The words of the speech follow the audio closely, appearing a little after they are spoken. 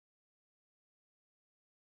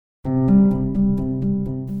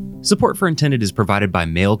Support for Intended is provided by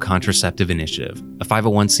Male Contraceptive Initiative, a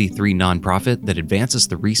 501c3 nonprofit that advances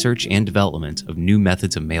the research and development of new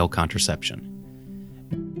methods of male contraception.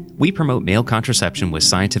 We promote male contraception with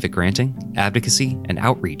scientific granting, advocacy, and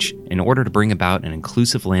outreach in order to bring about an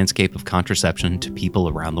inclusive landscape of contraception to people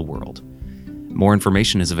around the world. More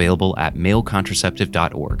information is available at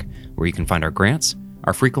malecontraceptive.org, where you can find our grants,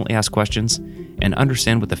 our frequently asked questions, and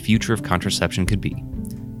understand what the future of contraception could be.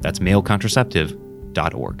 That's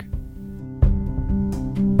malecontraceptive.org.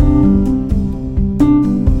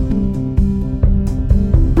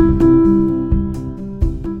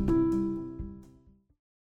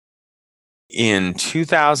 In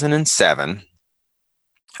 2007,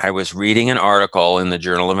 I was reading an article in the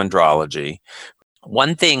Journal of Andrology.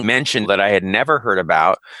 One thing mentioned that I had never heard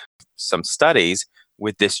about, some studies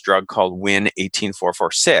with this drug called WIN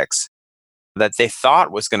 18446, that they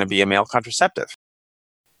thought was going to be a male contraceptive.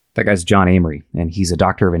 That guy's John Amory, and he's a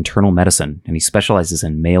doctor of internal medicine, and he specializes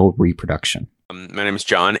in male reproduction. My name is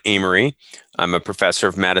John Amory. I'm a professor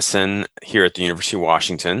of medicine here at the University of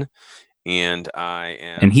Washington. And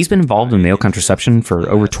he's been involved in male contraception for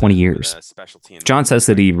over 20 years. John says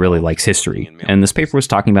that he really likes history, and this paper was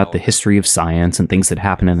talking about the history of science and things that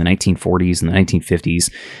happened in the 1940s and the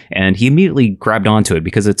 1950s, and he immediately grabbed onto it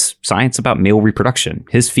because it's science about male reproduction,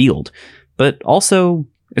 his field. But also,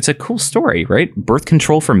 it's a cool story, right? Birth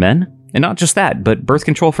control for men? And not just that, but birth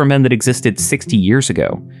control for men that existed 60 years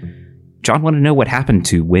ago. John wanted to know what happened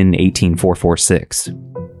to WIN 18446.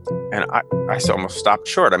 And I almost stopped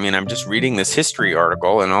short. I mean, I'm just reading this history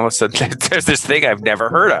article, and all of a sudden there's this thing I've never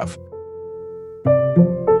heard of.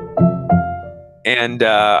 And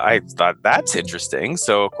I thought, that's interesting.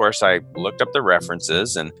 So, of course, I looked up the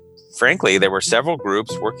references, and frankly, there were several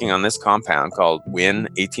groups working on this compound called WIN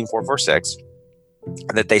 18446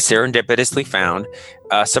 that they serendipitously found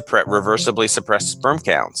reversibly suppressed sperm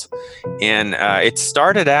counts. And it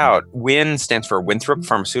started out, WIN stands for Winthrop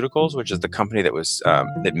Pharmaceuticals, which is the company that was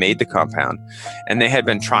that made the compound. And they had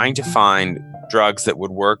been trying to find drugs that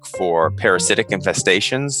would work for parasitic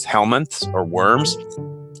infestations, helminths, or worms.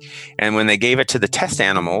 And when they gave it to the test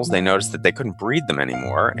animals, they noticed that they couldn't breed them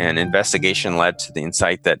anymore. And investigation led to the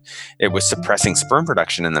insight that it was suppressing sperm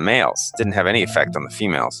production in the males. It didn't have any effect on the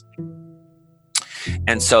females.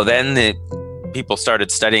 And so then the people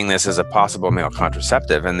started studying this as a possible male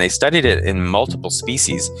contraceptive, and they studied it in multiple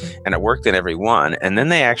species, and it worked in every one. And then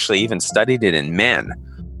they actually even studied it in men.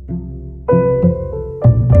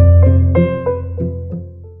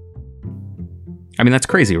 I mean, that's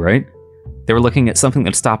crazy, right? They were looking at something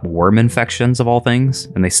that stopped worm infections of all things,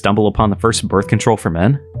 and they stumble upon the first birth control for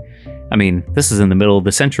men? I mean, this is in the middle of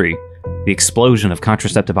the century. The explosion of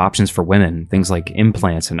contraceptive options for women, things like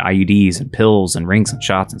implants and IUDs and pills and rings and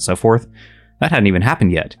shots and so forth, that hadn't even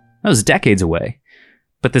happened yet. That was decades away.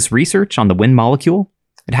 But this research on the WIN molecule,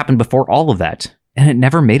 it happened before all of that, and it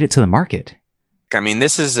never made it to the market. I mean,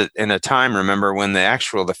 this is in a time, remember, when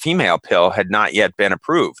the female pill had not yet been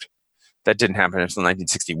approved. That didn't happen until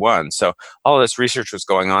 1961. So all of this research was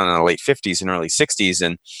going on in the late 50s and early 60s,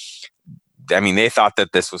 and I mean, they thought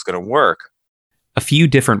that this was going to work. A few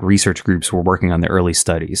different research groups were working on the early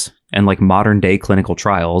studies, and like modern-day clinical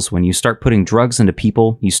trials, when you start putting drugs into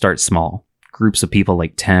people, you start small. Groups of people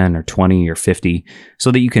like 10 or 20 or 50,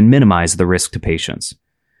 so that you can minimize the risk to patients.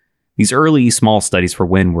 These early, small studies for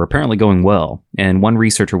WIN were apparently going well, and one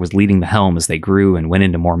researcher was leading the helm as they grew and went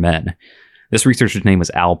into more men. This researcher's name was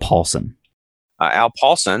Al Paulson. Al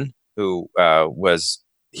Paulson, who was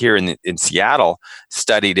here in Seattle,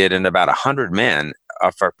 studied it in about 100 men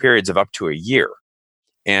for periods of up to a year.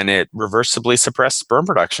 And it reversibly suppressed sperm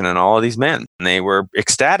production in all of these men. And they were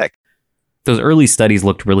ecstatic. Those early studies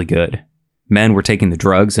looked really good. Men were taking the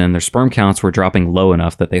drugs and their sperm counts were dropping low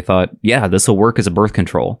enough that they thought, yeah, this will work as a birth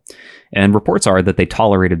control. And reports are that they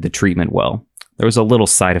tolerated the treatment well. There was a little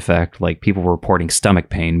side effect, like people were reporting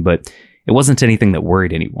stomach pain, but it wasn't anything that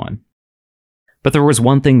worried anyone. But there was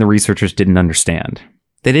one thing the researchers didn't understand.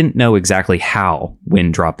 They didn't know exactly how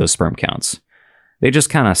WIN dropped those sperm counts. They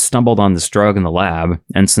just kind of stumbled on this drug in the lab,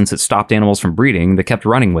 and since it stopped animals from breeding, they kept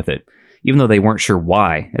running with it, even though they weren't sure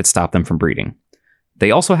why it stopped them from breeding.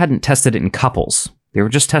 They also hadn't tested it in couples. They were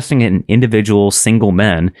just testing it in individual, single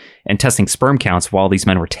men, and testing sperm counts while these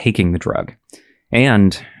men were taking the drug.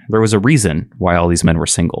 And there was a reason why all these men were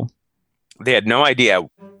single. They had no idea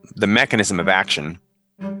the mechanism of action,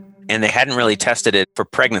 and they hadn't really tested it for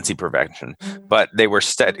pregnancy prevention, but they were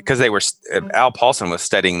Al Paulson was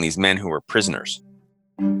studying these men who were prisoners.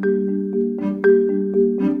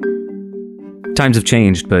 Times have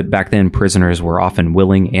changed, but back then prisoners were often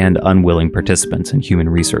willing and unwilling participants in human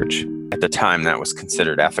research. At the time, that was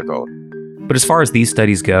considered ethical. But as far as these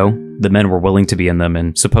studies go, the men were willing to be in them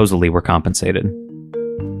and supposedly were compensated.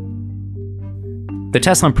 The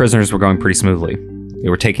tests on prisoners were going pretty smoothly. They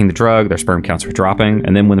were taking the drug, their sperm counts were dropping,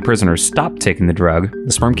 and then when the prisoners stopped taking the drug,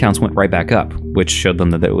 the sperm counts went right back up, which showed them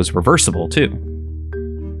that it was reversible too.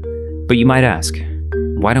 But you might ask,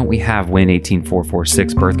 why don't we have WIN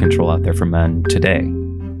 18446 birth control out there for men today?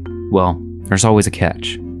 Well, there's always a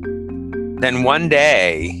catch. Then one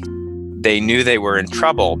day, they knew they were in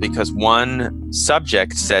trouble because one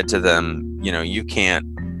subject said to them, you can't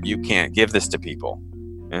give this to people.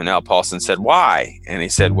 And Al Paulson said, why? And he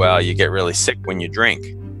said, well, you get really sick when you drink.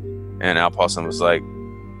 And Al Paulson was like,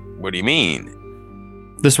 what do you mean?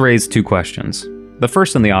 This raised two questions. The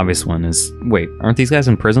first and the obvious one is, wait, aren't these guys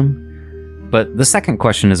in prison? But the second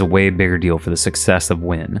question is a way bigger deal for the success of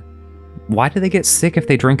WIN. Why do they get sick if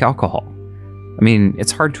they drink alcohol? I mean,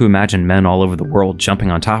 it's hard to imagine men all over the world jumping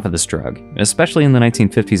on top of this drug, especially in the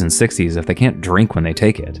 1950s and 60s if they can't drink when they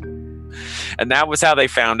take it. And that was how they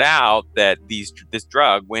found out that this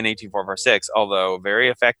drug, WIN 18446, although very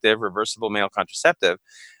effective reversible male contraceptive,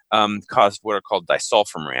 caused what are called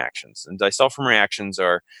disulfiram reactions. And disulfiram reactions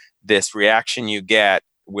are this reaction you get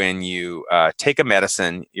when you take a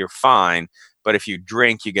medicine, you're fine, but if you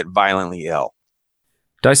drink, you get violently ill.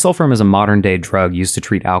 Disulfiram is a modern-day drug used to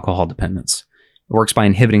treat alcohol dependence. It works by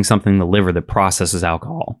inhibiting something in the liver that processes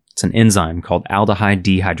alcohol. It's an enzyme called aldehyde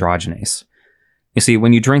dehydrogenase. You see,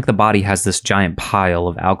 when you drink, the body has this giant pile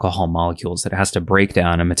of alcohol molecules that it has to break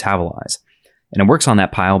down and metabolize. And it works on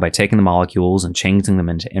that pile by taking the molecules and changing them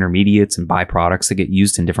into intermediates and byproducts that get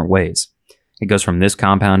used in different ways. It goes from this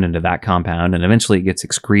compound into that compound, and eventually it gets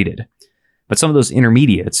excreted. But some of those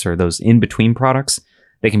intermediates, or those in-between products,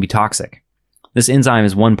 they can be toxic. This enzyme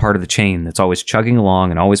is one part of the chain that's always chugging along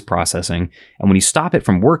and always processing, and when you stop it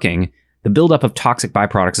from working, the buildup of toxic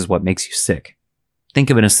byproducts is what makes you sick. Think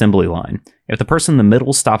of an assembly line. If the person in the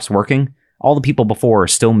middle stops working, all the people before are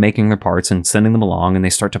still making their parts and sending them along, and they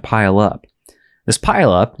start to pile up. This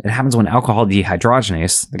pile up, it happens when alcohol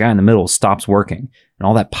dehydrogenase, the guy in the middle, stops working. And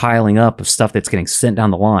all that piling up of stuff that's getting sent down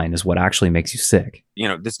the line is what actually makes you sick.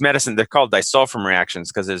 This medicine, they're called disulfiram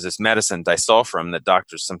reactions because there's this medicine, disulfiram, that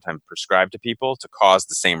doctors sometimes prescribe to people to cause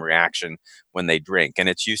the same reaction when they drink. And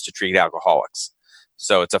it's used to treat alcoholics.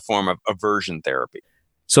 So it's a form of aversion therapy.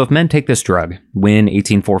 So if men take this drug, WIN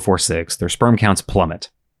 18446, their sperm counts plummet.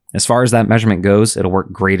 As far as that measurement goes, it'll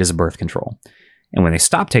work great as a birth control. And when they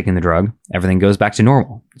stop taking the drug, everything goes back to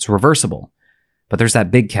normal. It's reversible. But there's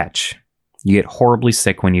that big catch. You get horribly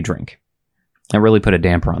sick when you drink. That really put a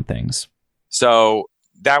damper on things. So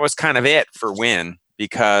that was kind of it for WIN,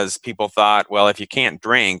 because people thought, well, if you can't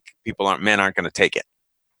drink, men aren't going to take it.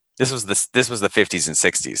 This was the 50s and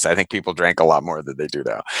 60s. I think people drank a lot more than they do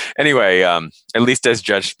now. Anyway, at least as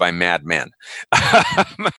judged by Mad Men.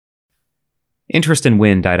 Interest in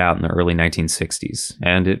WIN died out in the early 1960s,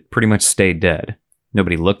 and it pretty much stayed dead.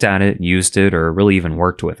 Nobody looked at it, used it, or really even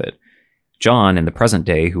worked with it. John, in the present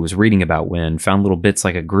day, who was reading about WIN, found little bits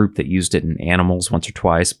like a group that used it in animals once or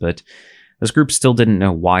twice, but this group still didn't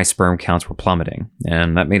know why sperm counts were plummeting,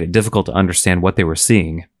 and that made it difficult to understand what they were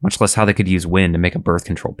seeing, much less how they could use WIN to make a birth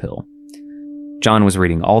control pill. John was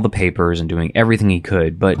reading all the papers and doing everything he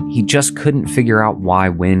could, but he just couldn't figure out why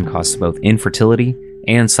WIN caused both infertility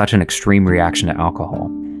and such an extreme reaction to alcohol.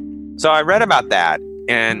 So I read about that,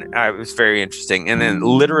 and it was very interesting. And then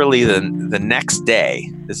literally the next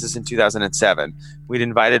day, this is in 2007, we'd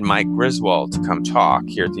invited Mike Griswold to come talk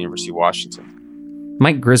here at the University of Washington.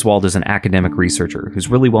 Mike Griswold is an academic researcher who's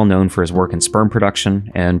really well known for his work in sperm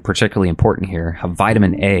production, and particularly important here, how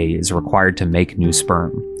vitamin A is required to make new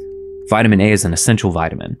sperm. Vitamin A is an essential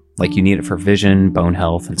vitamin, like you need it for vision, bone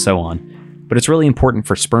health, and so on. But it's really important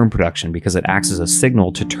for sperm production because it acts as a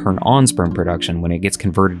signal to turn on sperm production when it gets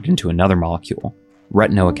converted into another molecule,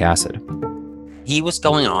 retinoic acid. He was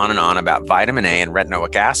going on and on about vitamin A and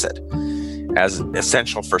retinoic acid as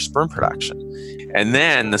essential for sperm production. And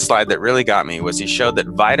then the slide that really got me was he showed that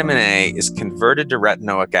vitamin A is converted to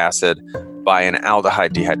retinoic acid by an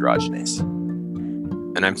aldehyde dehydrogenase.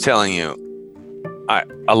 And I'm telling you,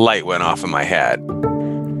 a light went off in my head.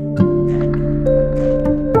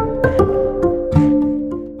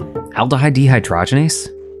 Aldehyde dehydrogenase?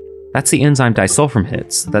 That's the enzyme disulfiram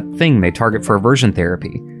hits, that thing they target for aversion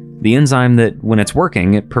therapy. The enzyme that, when it's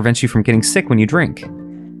working, it prevents you from getting sick when you drink.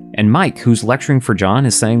 And Mike, who's lecturing for John,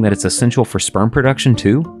 is saying that it's essential for sperm production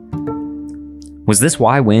too? Was this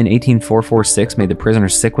why WIN 18446 made the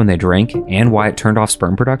prisoners sick when they drank, and why it turned off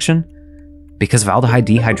sperm production? Because of aldehyde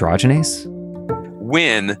dehydrogenase?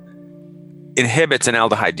 WIN inhibits an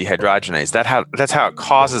aldehyde dehydrogenase. That's how it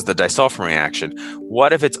causes the disulfide reaction.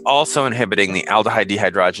 What if it's also inhibiting the aldehyde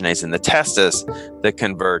dehydrogenase in the testis that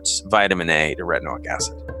converts vitamin A to retinoic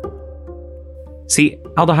acid? See,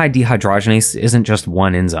 aldehyde dehydrogenase isn't just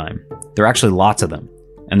one enzyme. There are actually lots of them,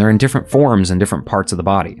 and they're in different forms in different parts of the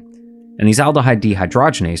body. And these aldehyde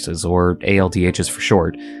dehydrogenases, or ALDHs for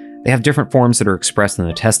short, they have different forms that are expressed in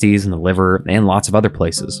the testes and the liver and lots of other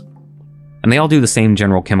places. And they all do the same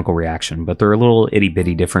general chemical reaction, but there are little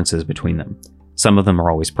itty-bitty differences between them. Some of them are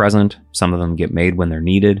always present, some of them get made when they're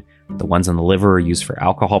needed, the ones in the liver are used for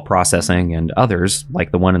alcohol processing, and others,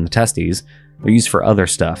 like the one in the testes, are used for other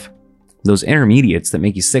stuff. Those intermediates that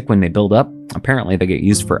make you sick when they build up, apparently they get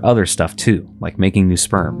used for other stuff too, like making new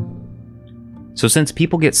sperm. So since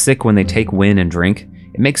people get sick when they take WIN and drink,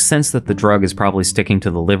 it makes sense that the drug is probably sticking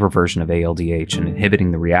to the liver version of ALDH and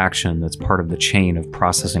inhibiting the reaction that's part of the chain of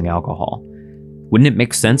processing alcohol. Wouldn't it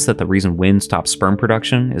make sense that the reason WIN stops sperm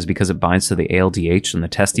production is because it binds to the ALDH in the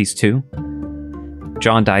testes too?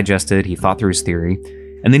 John digested, he thought through his theory,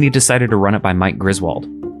 and then he decided to run it by Mike Griswold,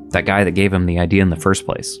 that guy that gave him the idea in the first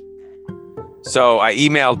place. So I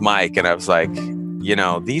emailed Mike and I was like,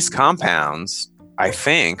 these compounds, I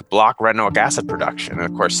think, block retinoic acid production. And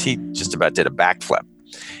of course, he just about did a backflip.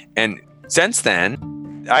 And since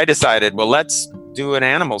then, I decided, well, let's do an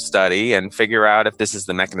animal study and figure out if this is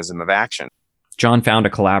the mechanism of action. John found a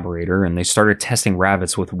collaborator and they started testing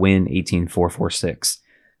rabbits with WIN 18446.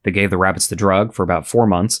 They gave the rabbits the drug for about 4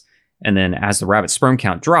 months, and then as the rabbit sperm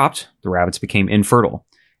count dropped, the rabbits became infertile.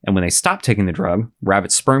 And when they stopped taking the drug,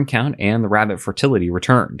 rabbit sperm count and the rabbit fertility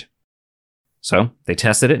returned. So they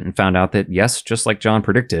tested it and found out that, yes, just like John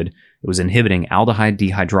predicted, it was inhibiting aldehyde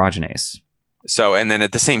dehydrogenase. So, and then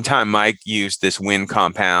at the same time, Mike used this WIN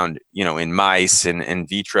compound, in mice and in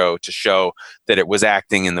vitro to show that it was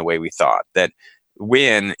acting in the way we thought, that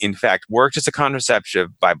WIN, in fact, worked as a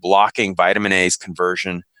contraceptive by blocking vitamin A's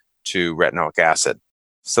conversion to retinoic acid.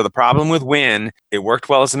 So the problem with WIN, it worked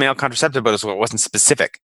well as a male contraceptive, but it wasn't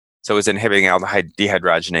specific. So it was inhibiting aldehyde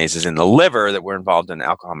dehydrogenases in the liver that were involved in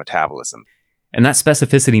alcohol metabolism. And that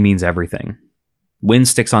specificity means everything. WIN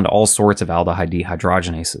sticks onto all sorts of aldehyde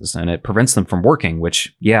dehydrogenases, and it prevents them from working,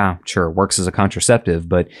 which, yeah, sure, works as a contraceptive,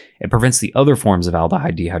 but it prevents the other forms of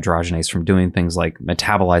aldehyde dehydrogenase from doing things like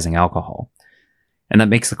metabolizing alcohol. And that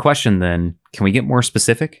makes the question then, can we get more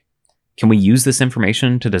specific? Can we use this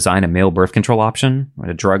information to design a male birth control option,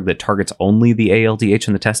 a drug that targets only the ALDH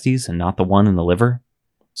in the testes and not the one in the liver?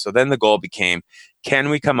 So then the goal became, can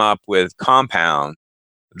we come up with compounds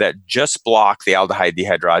that just block the aldehyde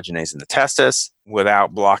dehydrogenase in the testis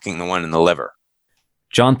without blocking the one in the liver?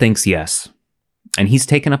 John thinks yes. And he's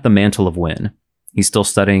taken up the mantle of WIN. He's still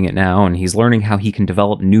studying it now, and he's learning how he can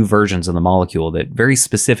develop new versions of the molecule that very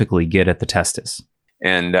specifically get at the testis.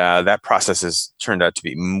 And that process has turned out to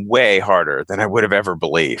be way harder than I would have ever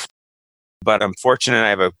believed. But I'm fortunate I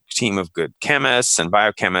have a team of good chemists and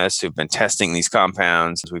biochemists who've been testing these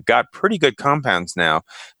compounds. We've got pretty good compounds now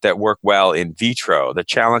that work well in vitro. The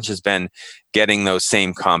challenge has been getting those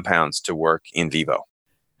same compounds to work in vivo.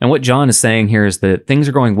 And what John is saying here is that things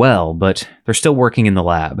are going well, but they're still working in the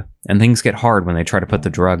lab, and things get hard when they try to put the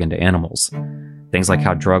drug into animals. Things like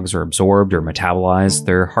how drugs are absorbed or metabolized,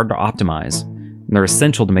 they're hard to optimize, and they're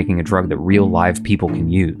essential to making a drug that real live people can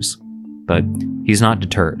use. But he's not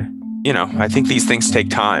deterred. I think these things take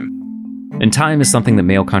time. And time is something that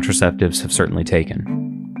male contraceptives have certainly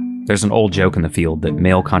taken. There's an old joke in the field that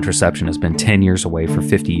male contraception has been 10 years away for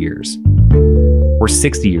 50 years. We're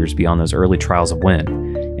 60 years beyond those early trials of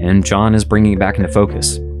WIN, and John is bringing it back into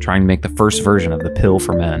focus, trying to make the first version of the pill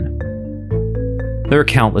for men. There are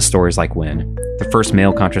countless stories like WIN, the first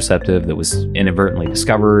male contraceptive that was inadvertently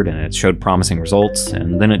discovered and it showed promising results,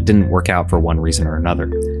 and then it didn't work out for one reason or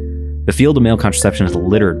another. The field of male contraception is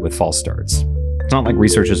littered with false starts. It's not like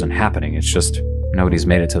research isn't happening, it's just nobody's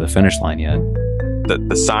made it to the finish line yet.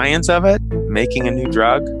 The science of it, making a new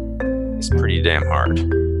drug, is pretty damn hard.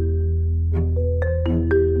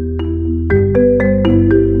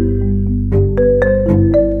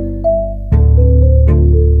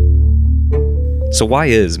 So why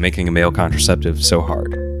is making a male contraceptive so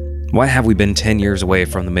hard? Why have we been 10 years away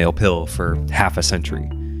from the male pill for half a century?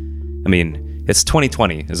 I mean, it's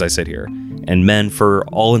 2020 as I sit here, and men, for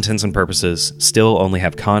all intents and purposes, still only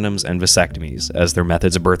have condoms and vasectomies as their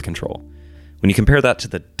methods of birth control. When you compare that to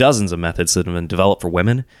the dozens of methods that have been developed for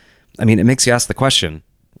women, it makes you ask the question,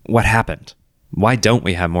 what happened? Why don't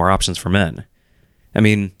we have more options for men?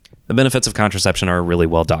 The benefits of contraception are really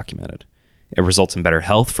well documented. It results in better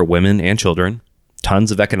health for women and children,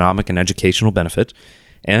 tons of economic and educational benefit,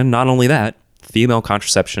 and not only that, female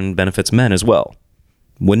contraception benefits men as well.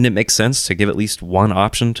 Wouldn't it make sense to give at least one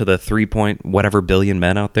option to the 3 point whatever billion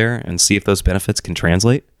men out there and see if those benefits can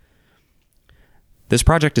translate? This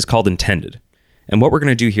project is called Intended, and what we're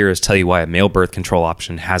going to do here is tell you why a male birth control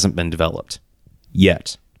option hasn't been developed.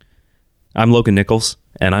 Yet. I'm Logan Nichols,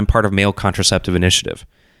 and I'm part of Male Contraceptive Initiative,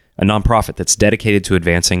 a nonprofit that's dedicated to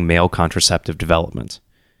advancing male contraceptive development.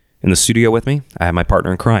 In the studio with me, I have my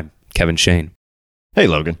partner in crime, Kevin Shane. Hey,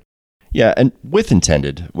 Logan. Yeah, and with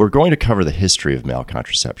Intended, we're going to cover the history of male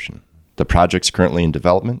contraception. The project's currently in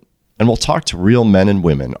development, and we'll talk to real men and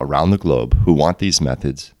women around the globe who want these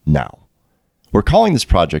methods now. We're calling this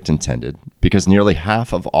project Intended because nearly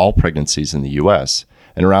half of all pregnancies in the U.S.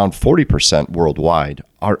 and around 40% worldwide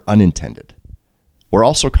are unintended. We're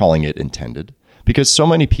also calling it Intended because so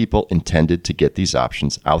many people intended to get these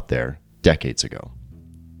options out there decades ago.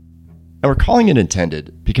 And we're calling it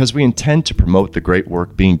Intended because we intend to promote the great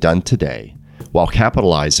work being done today while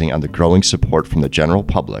capitalizing on the growing support from the general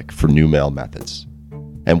public for new male methods.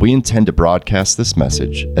 And we intend to broadcast this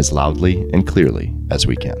message as loudly and clearly as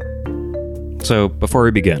we can. So, before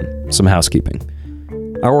we begin, some housekeeping.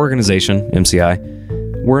 Our organization,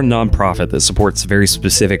 MCI, we're a nonprofit that supports very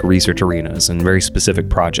specific research arenas and very specific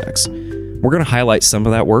projects. We're going to highlight some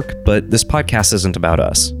of that work, but this podcast isn't about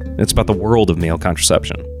us. It's about the world of male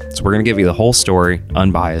contraception. So we're going to give you the whole story,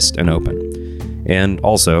 unbiased and open. And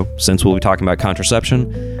also, since we'll be talking about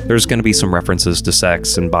contraception, there's going to be some references to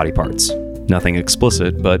sex and body parts. Nothing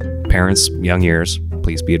explicit, but parents, young ears,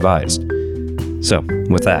 please be advised. So,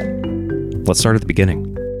 with that, let's start at the beginning.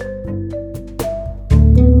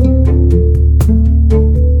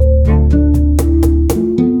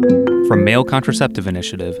 From Male Contraceptive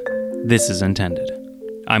Initiative, this is Intended.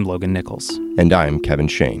 I'm Logan Nichols. And I'm Kevin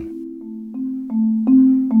Shane.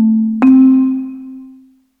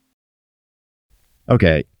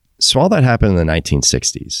 Okay, so all that happened in the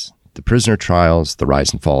 1960s. The prisoner trials, the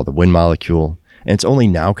rise and fall of the Win molecule, and it's only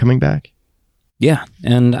now coming back? Yeah,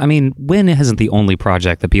 and I mean, Win isn't the only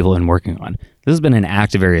project that people have been working on. This has been an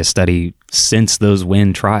active area of study since those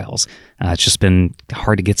Win trials. It's just been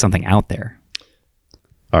hard to get something out there.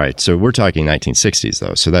 All right, so we're talking 1960s,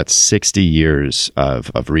 though. So that's 60 years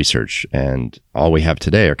of research, and all we have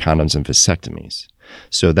today are condoms and vasectomies.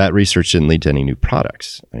 So that research didn't lead to any new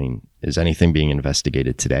products. I mean, is anything being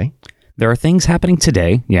investigated today? There are things happening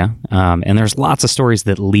today, yeah, and there's lots of stories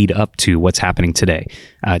that lead up to what's happening today.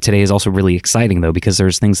 Today is also really exciting, though, because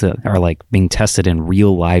there's things that are like being tested in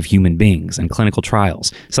real live human beings and clinical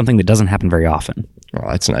trials, something that doesn't happen very often. Well,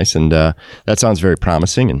 that's nice, and that sounds very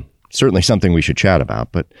promising, and certainly something we should chat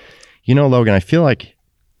about. But, you know, Logan, I feel like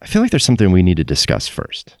there's something we need to discuss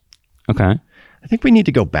first. Okay. I think we need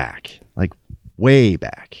to go back, like way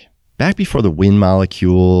back. Back before the Win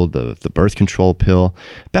molecule, the birth control pill,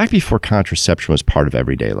 back before contraception was part of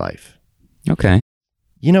everyday life. Okay.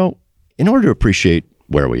 You know, in order to appreciate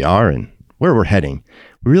where we are and where we're heading,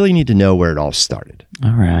 we really need to know where it all started.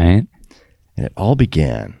 All right. And it all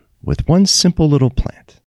began with one simple little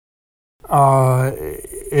plant.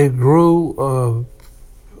 It grew,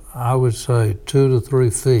 I would say, 2 to 3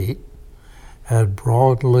 feet, had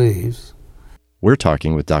broad leaves. We're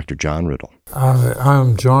talking with Dr. John Riddle.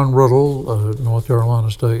 I'm John Riddle at North Carolina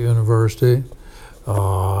State University.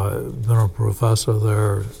 Been a professor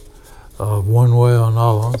there one way or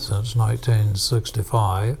another since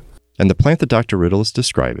 1965. And the plant that Dr. Riddle is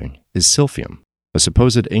describing is silphium, a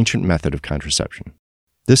supposed ancient method of contraception.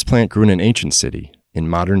 This plant grew in an ancient city in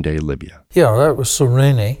modern-day Libya. Yeah, that was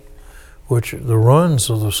Cyrene, which the ruins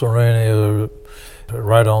of the Cyrene are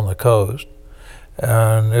right on the coast.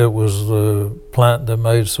 And it was the plant that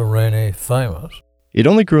made Cyrene famous. It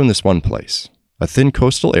only grew in this one place, a thin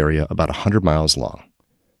coastal area about 100 miles long.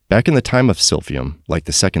 Back in the time of silphium, like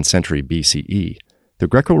the 2nd century BCE, the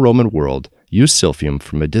Greco-Roman world used silphium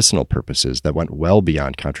for medicinal purposes that went well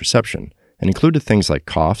beyond contraception and included things like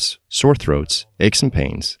coughs, sore throats, aches and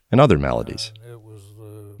pains, and other maladies.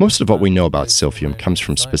 Most of what we know about silphium comes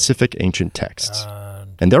from specific ancient texts,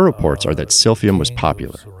 and their reports are that silphium was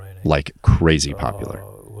popular, like crazy popular.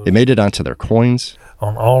 It made it onto their coins.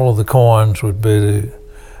 On all of the coins would be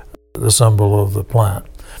the symbol of the plant.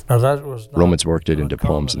 Now that was Romans worked it into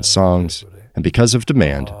poems and songs, and because of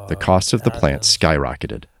demand, the cost of the plant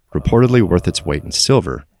skyrocketed, reportedly worth its weight in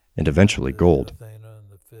silver and eventually gold.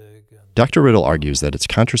 Dr. Riddle argues that its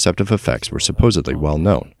contraceptive effects were supposedly well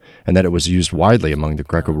known, and that it was used widely among the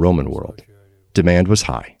Greco-Roman world. Demand was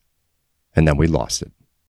high, and then we lost it.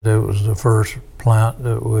 It was the first plant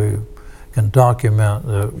that we can document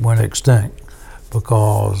that went extinct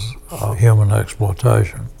because of human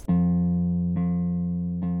exploitation.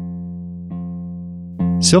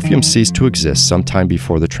 Silphium ceased to exist sometime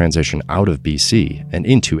before the transition out of BC and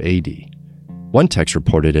into AD. One text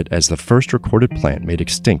reported it as the first recorded plant made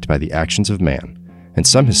extinct by the actions of man, and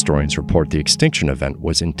some historians report the extinction event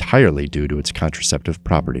was entirely due to its contraceptive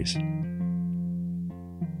properties.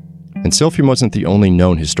 And silphium wasn't the only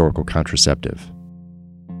known historical contraceptive.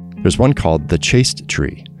 There's one called the chaste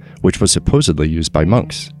tree, which was supposedly used by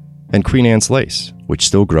monks, and Queen Anne's lace, which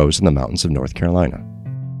still grows in the mountains of North Carolina.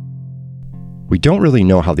 We don't really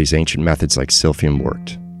know how these ancient methods like silphium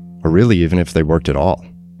worked, or really even if they worked at all.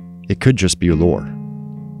 It could just be lore.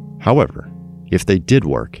 However, if they did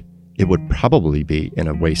work, it would probably be in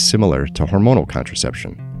a way similar to hormonal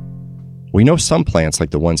contraception. We know some plants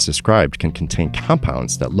like the ones described can contain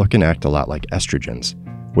compounds that look and act a lot like estrogens,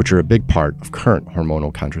 which are a big part of current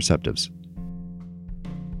hormonal contraceptives.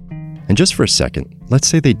 And just for a second, let's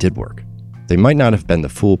say they did work. They might not have been the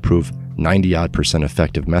foolproof 90-odd%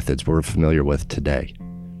 effective methods we're familiar with today.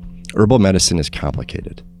 Herbal medicine is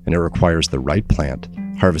complicated, and it requires the right plant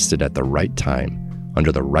harvested at the right time,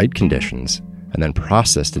 under the right conditions, and then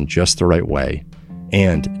processed in just the right way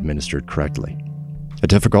and administered correctly. A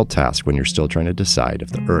difficult task when you're still trying to decide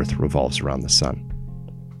if the Earth revolves around the sun.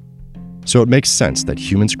 So it makes sense that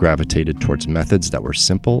humans gravitated towards methods that were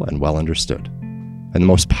simple and well understood. And the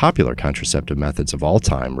most popular contraceptive methods of all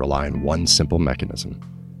time rely on one simple mechanism: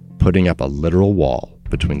 putting up a literal wall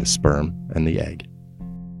between the sperm and the egg.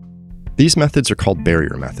 These methods are called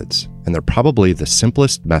barrier methods, and they're probably the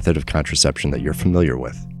simplest method of contraception that you're familiar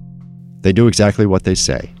with. They do exactly what they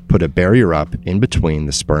say: put a barrier up in between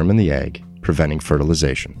the sperm and the egg, preventing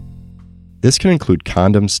fertilization. This can include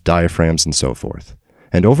condoms, diaphragms, and so forth.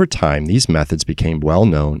 And over time, these methods became well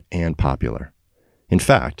known and popular. In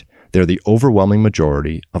fact, they're the overwhelming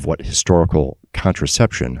majority of what historical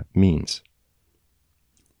contraception means.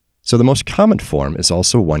 So the most common form is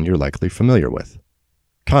also one you're likely familiar with: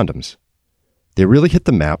 condoms. They really hit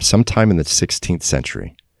the map sometime in the 16th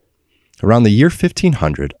century. Around the year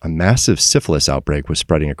 1500, a massive syphilis outbreak was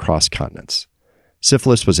spreading across continents.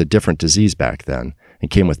 Syphilis was a different disease back then and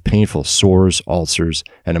came with painful sores, ulcers,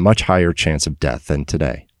 and a much higher chance of death than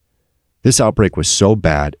today. This outbreak was so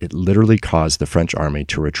bad it literally caused the French army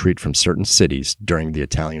to retreat from certain cities during the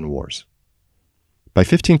Italian Wars. By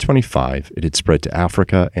 1525, it had spread to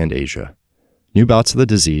Africa and Asia. New bouts of the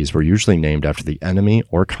disease were usually named after the enemy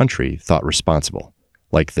or country thought responsible,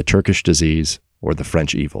 like the Turkish disease or the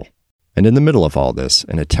French evil. And in the middle of all this,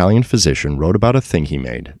 an Italian physician wrote about a thing he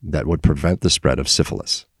made that would prevent the spread of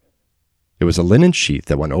syphilis. It was a linen sheath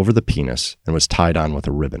that went over the penis and was tied on with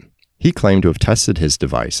a ribbon. He claimed to have tested his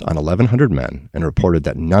device on 1,100 men and reported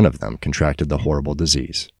that none of them contracted the horrible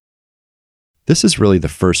disease. This is really the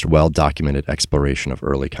first well-documented exploration of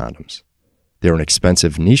early condoms. They were an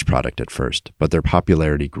expensive niche product at first, but their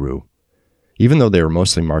popularity grew. Even though they were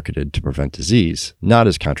mostly marketed to prevent disease, not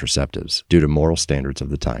as contraceptives, due to moral standards of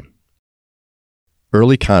the time.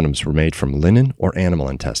 Early condoms were made from linen or animal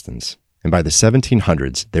intestines, and by the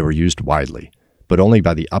 1700s they were used widely, but only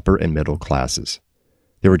by the upper and middle classes.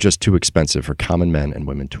 They were just too expensive for common men and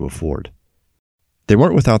women to afford. They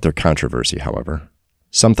weren't without their controversy, however.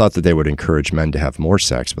 Some thought that they would encourage men to have more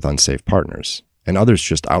sex with unsafe partners, and others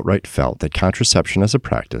just outright felt that contraception as a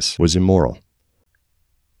practice was immoral.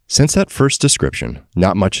 Since that first description,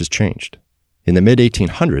 not much has changed. In the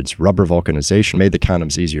mid-1800s, rubber vulcanization made the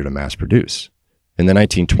condoms easier to mass produce. In the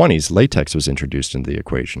 1920s, latex was introduced into the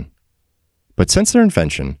equation. But since their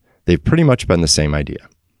invention, they've pretty much been the same idea.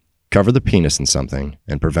 Cover the penis in something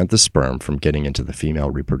and prevent the sperm from getting into the female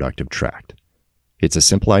reproductive tract. It's a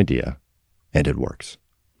simple idea, and it works.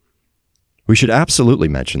 We should absolutely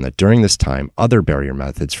mention that during this time, other barrier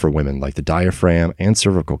methods for women like the diaphragm and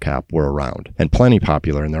cervical cap were around, and plenty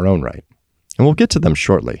popular in their own right. And we'll get to them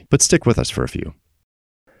shortly, but stick with us for a few.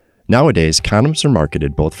 Nowadays, condoms are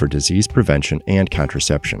marketed both for disease prevention and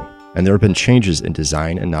contraception, and there have been changes in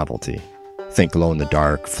design and novelty. Think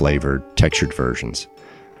glow-in-the-dark, flavored, textured versions.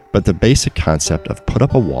 But the basic concept of put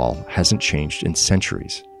up a wall hasn't changed in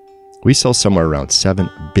centuries. We sell somewhere around 7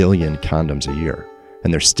 billion condoms a year,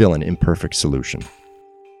 and they're still an imperfect solution.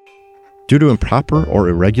 Due to improper or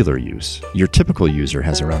irregular use, your typical user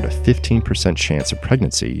has around a 15% chance of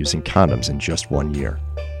pregnancy using condoms in just 1 year.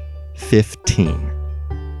 15.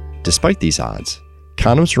 Despite these odds,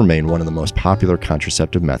 condoms remain one of the most popular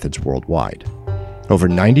contraceptive methods worldwide. Over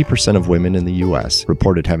 90% of women in the US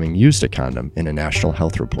reported having used a condom in a national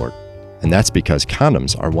health report, and that's because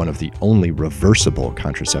condoms are one of the only reversible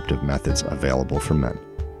contraceptive methods available for men.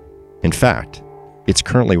 In fact, it's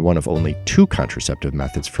currently one of only 2 contraceptive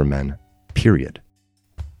methods for men, period.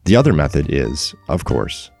 The other method is, of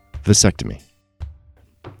course, vasectomy.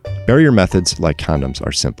 Barrier methods like condoms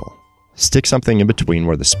are simple. Stick something in between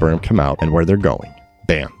where the sperm come out and where they're going.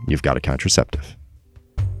 Bam, you've got a contraceptive.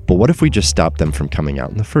 But what if we just stopped them from coming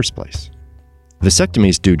out in the first place?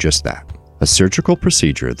 Vasectomies do just that. A surgical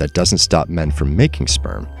procedure that doesn't stop men from making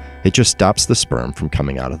sperm, it just stops the sperm from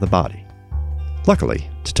coming out of the body. Luckily,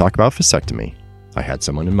 to talk about vasectomy, I had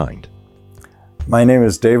someone in mind. My name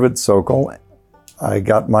is David Sokol. I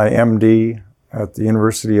got my MD at the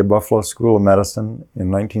University of Buffalo School of Medicine in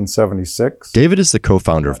 1976. David is the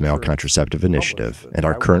co-founder of Male Contraceptive Initiative and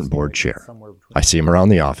our current board chair. I see him around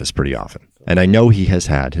the office pretty often, and I know he has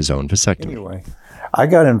had his own vasectomy. Anyway, I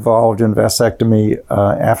got involved in vasectomy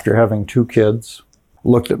after having 2 kids.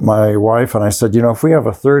 Looked at my wife and I said, if we have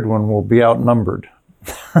a third one, we'll be outnumbered.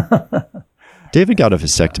 David got a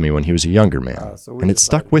vasectomy when he was a younger man, and it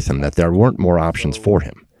stuck with him that there weren't more options for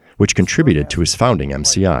him, which contributed to his founding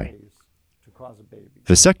MCI.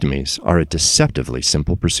 Vasectomies are a deceptively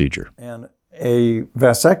simple procedure. And a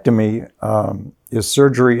vasectomy is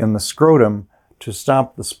surgery in the scrotum to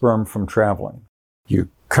stop the sperm from traveling. You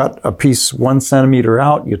cut a piece 1 centimeter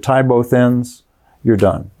out, you tie both ends, you're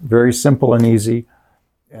done. Very simple and easy.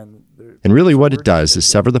 And really what it does is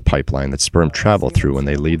sever the pipeline that sperm travel through when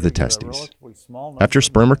they leave the testes. After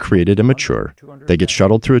sperm are created and mature, they get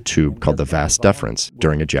shuttled through a tube called the vas deferens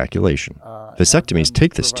during ejaculation. Vasectomies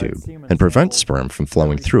take this tube and prevent sperm from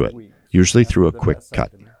flowing through it, usually through a quick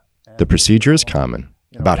cut. The procedure is common.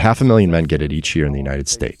 About 500,000 men get it each year in the United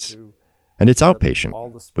States. And it's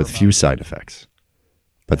outpatient, with few side effects.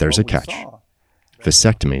 But there's a catch.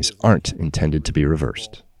 Vasectomies aren't intended to be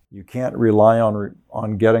reversed. You can't rely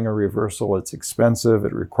on getting a reversal. It's expensive,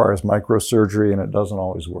 it requires microsurgery, and it doesn't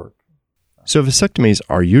always work. So vasectomies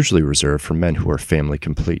are usually reserved for men who are family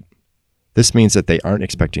complete. This means that they aren't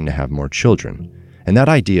expecting to have more children, and that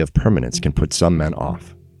idea of permanence can put some men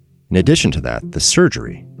off. In addition to that, the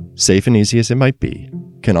surgery, safe and easy as it might be,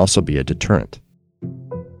 can also be a deterrent.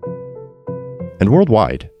 And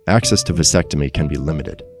worldwide, access to vasectomy can be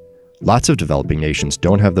limited. Lots of developing nations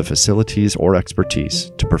don't have the facilities or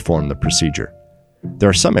expertise to perform the procedure. There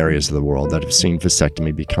are some areas of the world that have seen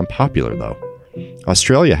vasectomy become popular, though.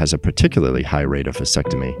 Australia has a particularly high rate of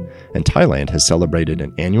vasectomy, and Thailand has celebrated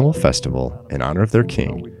an annual festival in honor of their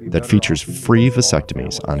king that features free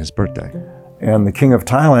vasectomies on his birthday. And the king of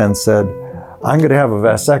Thailand said, I'm going to have a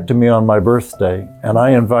vasectomy on my birthday, and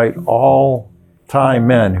I invite all Thai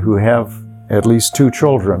men who have at least 2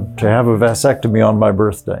 children to have a vasectomy on my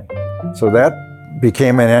birthday. So that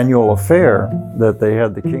became an annual affair that they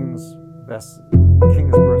had the king's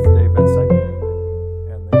birthday vasectomy,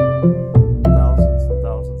 and there were thousands and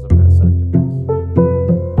thousands of vasectomies.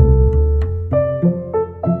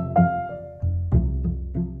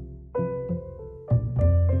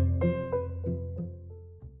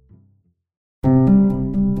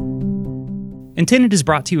 Intended is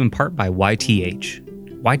brought to you in part by YTH.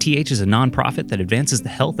 YTH is a nonprofit that advances the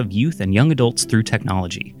health of youth and young adults through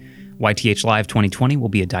technology. YTH Live 2020 will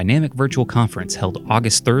be a dynamic virtual conference held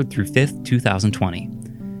August 3rd through 5th, 2020.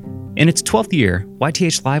 In its 12th year,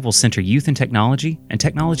 YTH Live will center youth and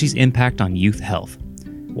technology's impact on youth health.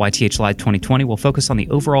 YTH Live 2020 will focus on the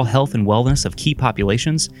overall health and wellness of key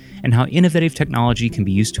populations and how innovative technology can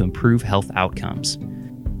be used to improve health outcomes.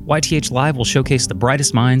 YTH Live will showcase the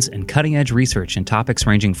brightest minds and cutting-edge research in topics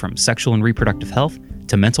ranging from sexual and reproductive health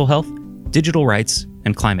to mental health, digital rights,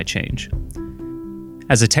 and climate change.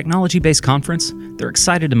 As a technology-based conference, they're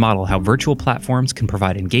excited to model how virtual platforms can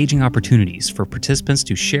provide engaging opportunities for participants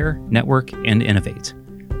to share, network, and innovate.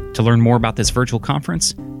 To learn more about this virtual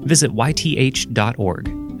conference, visit yth.org.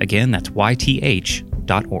 Again, that's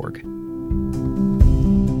yth.org.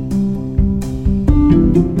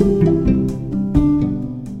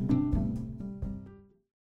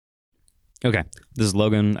 Okay, this is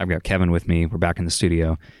Logan. I've got Kevin with me. We're back in the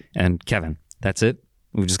studio. And Kevin, that's it?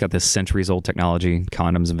 We've just got this centuries-old technology,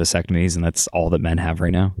 condoms and vasectomies, and that's all that men have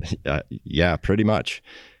right now? Yeah, pretty much.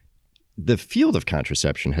 The field of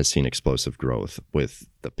contraception has seen explosive growth with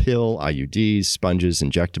the pill, IUDs, sponges,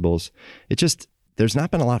 injectables. There's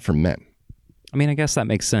not been a lot for men. I mean, I guess that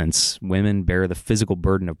makes sense. Women bear the physical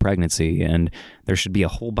burden of pregnancy, and there should be a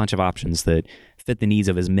whole bunch of options that fit the needs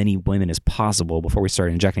of as many women as possible before we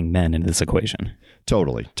start injecting men into this equation.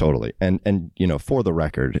 Totally. And for the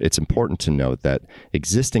record, it's important to note that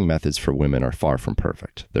existing methods for women are far from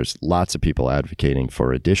perfect. There's lots of people advocating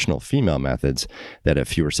for additional female methods that have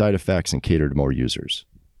fewer side effects and cater to more users.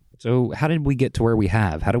 So how did we get to where we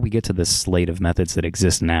have? How did we get to this slate of methods that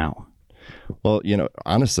exist now? Well,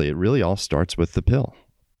 honestly, it really all starts with the pill.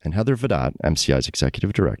 And Heather Vedot, MCI's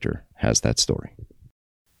executive director, has that story.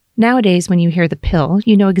 Nowadays, when you hear the pill,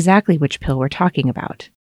 you know exactly which pill we're talking about.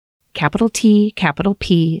 capital T, capital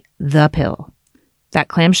P, the pill. That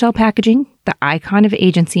clamshell packaging, the icon of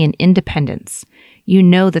agency and independence. You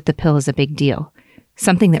know that the pill is a big deal,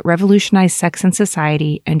 something that revolutionized sex and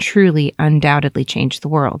society and truly, undoubtedly changed the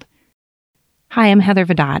world. Hi, I'm Heather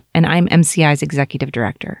Vidot, and I'm MCI's executive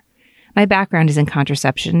director. My background is in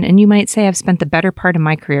contraception, and you might say I've spent the better part of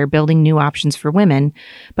my career building new options for women,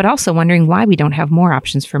 but also wondering why we don't have more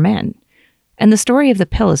options for men. And the story of the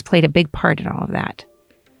pill has played a big part in all of that.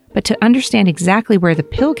 But to understand exactly where the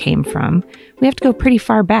pill came from, we have to go pretty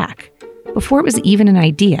far back, before it was even an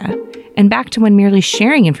idea, and back to when merely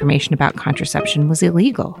sharing information about contraception was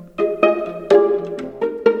illegal.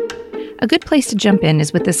 A good place to jump in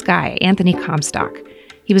is with this guy, Anthony Comstock.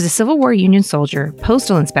 He was a Civil War Union soldier,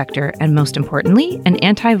 postal inspector, and most importantly, an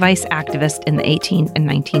anti-vice activist in the 1800s and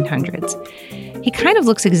 1900s. He kind of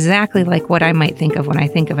looks exactly like what I might think of when I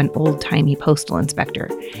think of an old-timey postal inspector.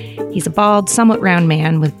 He's a bald, somewhat round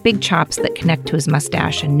man with big chops that connect to his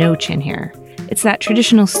mustache and no chin hair. It's that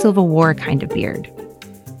traditional Civil War kind of beard.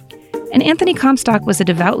 And Anthony Comstock was a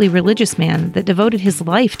devoutly religious man that devoted his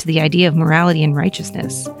life to the idea of morality and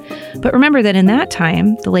righteousness. But remember that in that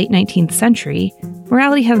time, the late 19th century,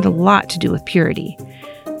 morality had a lot to do with purity.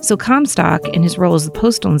 So Comstock, in his role as the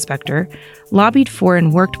postal inspector, lobbied for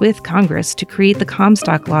and worked with Congress to create the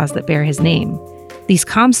Comstock laws that bear his name. These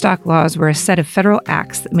Comstock laws were a set of federal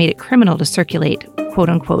acts that made it criminal to circulate,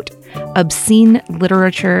 quote-unquote, obscene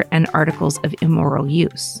literature and articles of immoral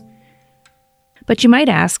use. But you might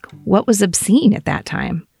ask, what was obscene at that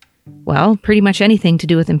time? Well, pretty much anything to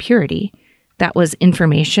do with impurity. That was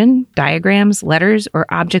information, diagrams, letters, or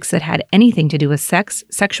objects that had anything to do with sex,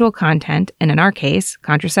 sexual content, and in our case,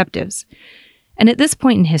 contraceptives. And at this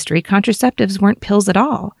point in history, contraceptives weren't pills at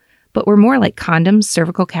all, but were more like condoms,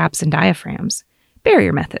 cervical caps, and diaphragms.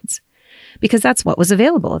 Barrier methods. Because that's what was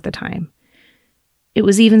available at the time. It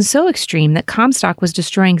was even so extreme that Comstock was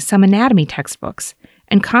destroying some anatomy textbooks,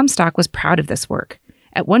 and Comstock was proud of this work.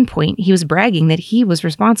 At one point, he was bragging that he was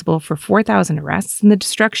responsible for 4,000 arrests and the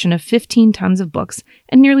destruction of 15 tons of books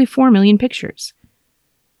and nearly 4 million pictures.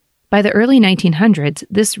 By the early 1900s,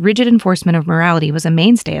 this rigid enforcement of morality was a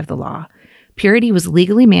mainstay of the law. Purity was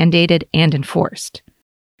legally mandated and enforced.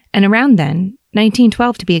 And around then,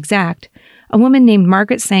 1912 to be exact, a woman named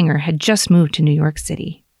Margaret Sanger had just moved to New York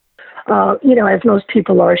City. As most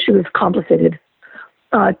people are, she was complicated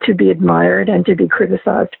to be admired and to be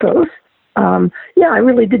criticized both. I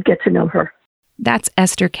really did get to know her. That's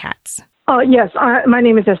Esther Katz. Yes, my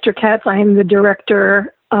name is Esther Katz. I am the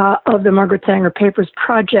director of the Margaret Sanger Papers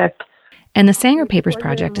Project. And the Sanger Papers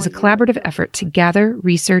Project is a collaborative effort to gather,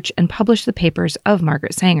 research, and publish the papers of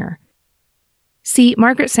Margaret Sanger. See,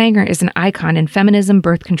 Margaret Sanger is an icon in feminism,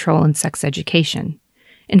 birth control, and sex education.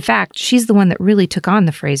 In fact, she's the one that really took on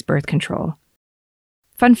the phrase birth control.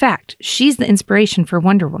 Fun fact, she's the inspiration for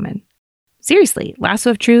Wonder Woman. Seriously, lasso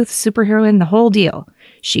of truth, superheroine, the whole deal.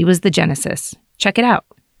 She was the genesis. Check it out.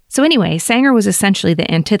 So anyway, Sanger was essentially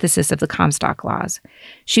the antithesis of the Comstock laws.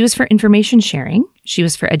 She was for information sharing. She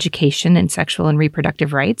was for education and sexual and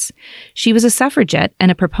reproductive rights. She was a suffragette and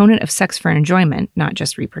a proponent of sex for enjoyment, not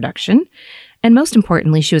just reproduction. And most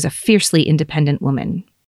importantly, she was a fiercely independent woman.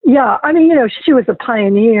 Yeah, she was a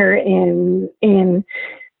pioneer in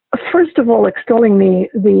first of all, extolling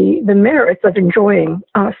the merits of enjoying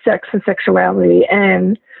sex and sexuality,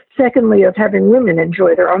 and secondly, of having women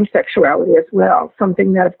enjoy their own sexuality as well,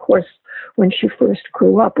 something that, of course, when she first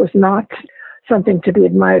grew up was not something to be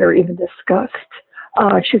admired or even discussed.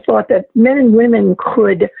 She thought that men and women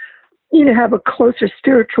could have a closer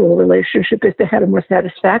spiritual relationship if they had a more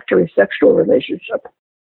satisfactory sexual relationship.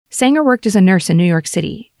 Sanger worked as a nurse in New York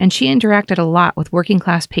City, and she interacted a lot with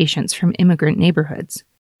working-class patients from immigrant neighborhoods.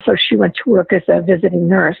 So she went to work as a visiting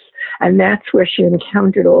nurse, and that's where she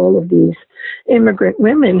encountered all of these immigrant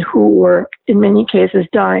women who were, in many cases,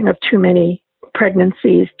 dying of too many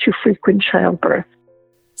pregnancies, too frequent childbirth.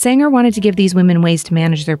 Sanger wanted to give these women ways to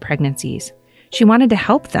manage their pregnancies. She wanted to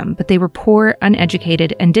help them, but they were poor,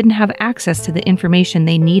 uneducated, and didn't have access to the information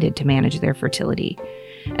they needed to manage their fertility.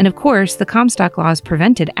 And of course, the Comstock laws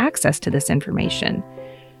prevented access to this information.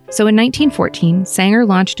 So in 1914, Sanger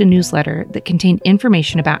launched a newsletter that contained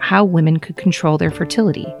information about how women could control their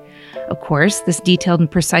fertility. Of course, this detailed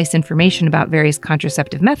and precise information about various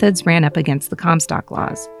contraceptive methods ran up against the Comstock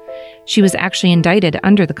laws. She was actually indicted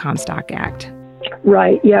under the Comstock Act.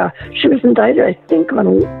 Right, yeah. She was indicted, I think,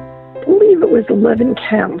 on, I believe it was 11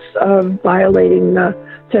 counts of violating the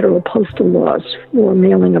federal postal laws for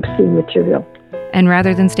mailing obscene material. And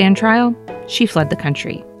rather than stand trial, she fled the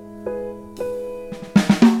country.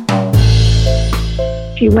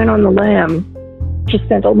 She went on the lam. She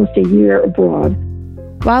spent almost a year abroad.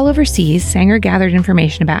 While overseas, Sanger gathered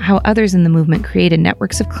information about how others in the movement created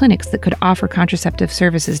networks of clinics that could offer contraceptive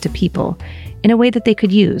services to people in a way that they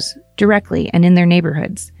could use, directly and in their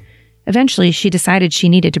neighborhoods. Eventually, she decided she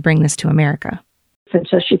needed to bring this to America. And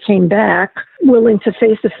so she came back willing to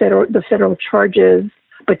face the federal charges,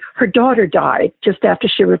 but her daughter died just after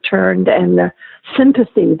she returned, and the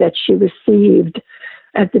sympathy that she received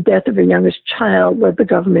at the death of her youngest child led the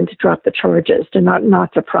government to drop the charges, to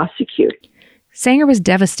not to prosecute. Sanger was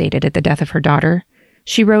devastated at the death of her daughter.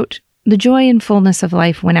 She wrote, "The joy and fullness of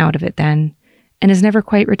life went out of it then, and has never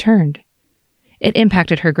quite returned." It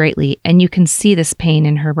impacted her greatly, and you can see this pain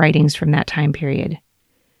in her writings from that time period.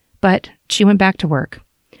 But she went back to work.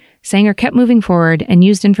 Sanger kept moving forward and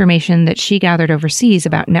used information that she gathered overseas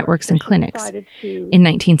about networks and clinics. In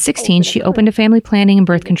 1916, she opened a family planning and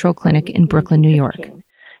birth control clinic in Brooklyn, New York,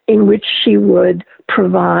 in which she would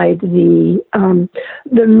provide the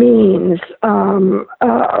means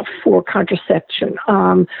for contraception.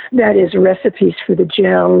 That is, recipes for the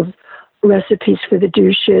gels, recipes for the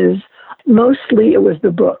douches. Mostly it was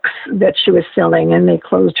the books that she was selling, and they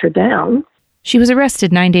closed her down. She was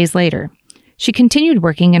arrested 9 days later. She continued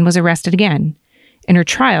working and was arrested again. In her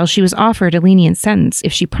trial, she was offered a lenient sentence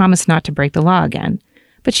if she promised not to break the law again.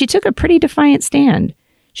 But she took a pretty defiant stand.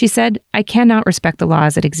 She said, "I cannot respect the law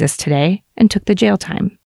as it exists today," and took the jail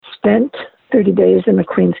time. Spent 30 days in the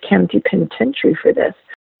Queens County Penitentiary for this.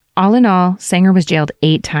 All in all, Sanger was jailed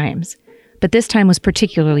 8 times. But this time was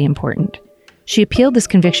particularly important. She appealed this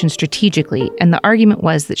conviction strategically, and the argument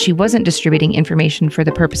was that she wasn't distributing information for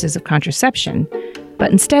the purposes of contraception,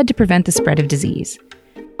 but instead to prevent the spread of disease.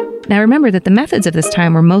 Now remember that the methods of this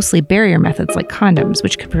time were mostly barrier methods like condoms,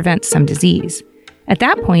 which could prevent some disease. At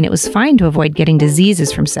that point, it was fine to avoid getting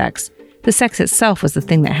diseases from sex. The sex itself was the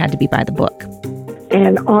thing that had to be by the book.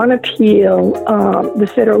 And on appeal, the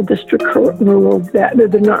federal district court ruled that,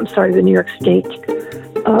 the New York State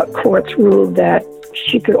courts ruled that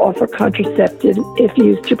she could offer contraception if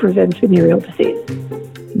used to prevent venereal disease.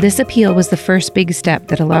 This appeal was the first big step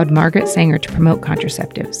that allowed Margaret Sanger to promote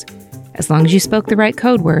contraceptives. As long as you spoke the right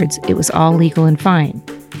code words, it was all legal and fine.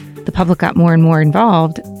 The public got more and more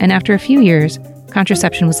involved, and after a few years,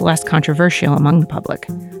 contraception was less controversial among the public,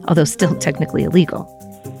 although still technically illegal.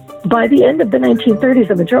 By the end of the 1930s,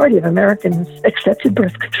 the majority of Americans accepted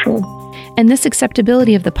birth control. And this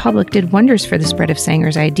acceptability of the public did wonders for the spread of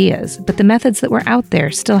Sanger's ideas, but the methods that were out there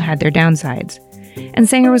still had their downsides. And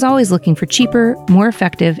Sanger was always looking for cheaper, more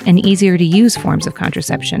effective, and easier to use forms of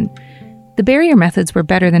contraception. The barrier methods were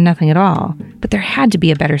better than nothing at all, but there had to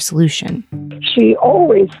be a better solution. She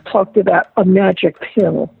always talked about a magic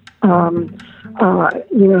pill,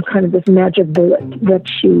 kind of this magic bullet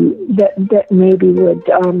that maybe would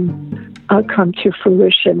come to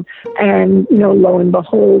fruition. And, lo and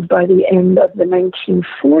behold, by the end of the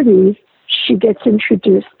 1940s, she gets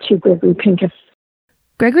introduced to Gregory Pincus.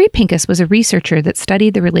 Gregory Pincus was a researcher that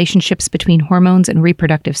studied the relationships between hormones and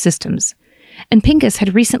reproductive systems. And Pincus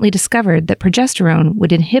had recently discovered that progesterone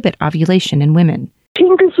would inhibit ovulation in women.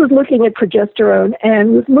 Pincus was looking at progesterone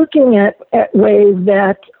and was looking at ways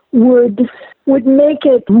that would make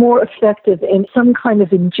it more effective in some kind of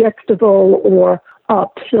injectable or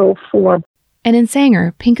pill form. And in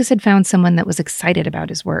Sanger, Pincus had found someone that was excited about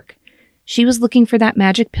his work. She was looking for that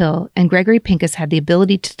magic pill, and Gregory Pincus had the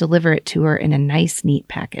ability to deliver it to her in a nice, neat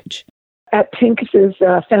package. At Pincus's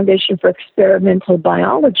Foundation for Experimental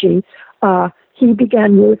Biology, he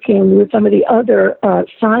began working with some of the other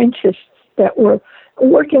scientists that were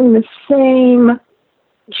working in the same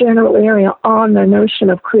general area on the notion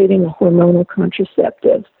of creating a hormonal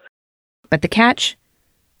contraceptive. But the catch?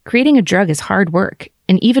 Creating a drug is hard work,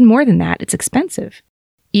 and even more than that, it's expensive,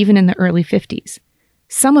 even in the early 50s.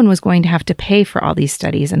 Someone was going to have to pay for all these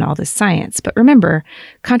studies and all this science. But remember,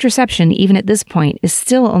 contraception, even at this point, is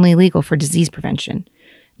still only legal for disease prevention.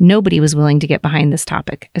 Nobody was willing to get behind this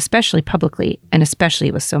topic, especially publicly, and especially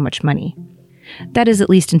with so much money. That is, at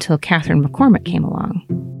least until Catherine McCormick came along.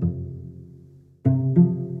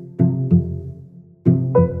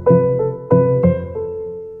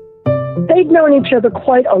 They'd known each other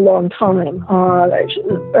quite a long time.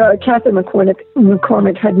 Catherine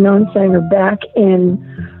McCormick had known Sanger back in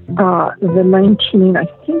the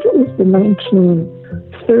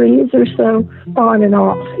 1930s or so, on and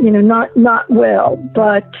off. Not well,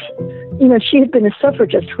 but she had been a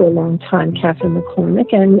suffragist for a long time, Catherine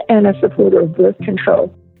McCormick, and a supporter of birth control.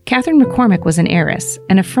 Catherine McCormick was an heiress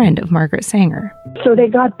and a friend of Margaret Sanger. So they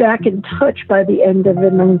got back in touch by the end of the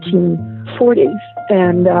 1940s.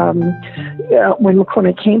 And when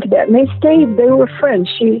McCormick came to that, and they stayed, they were friends.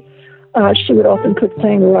 She would often put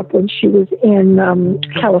Sanger up when she was in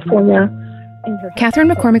California Catherine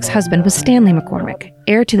McCormick's husband was Stanley McCormick,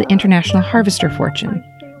 heir to the International Harvester fortune,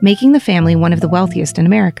 making the family one of the wealthiest in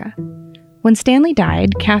America. When Stanley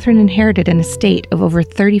died, Catherine inherited an estate of over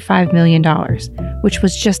 $35 million, which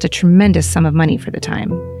was just a tremendous sum of money for the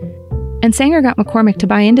time. And Sanger got McCormick to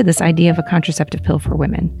buy into this idea of a contraceptive pill for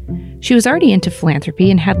women. She was already into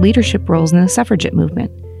philanthropy and had leadership roles in the suffragette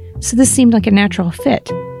movement, so this seemed like a natural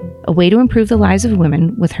fit, a way to improve the lives of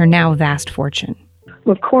women with her now vast fortune.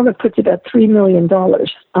 McCormick puts about $3 million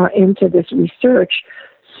into this research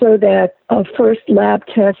so that first lab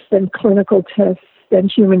tests and clinical tests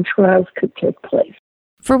and human trials could take place.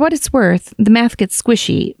 For what it's worth, the math gets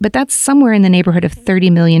squishy, but that's somewhere in the neighborhood of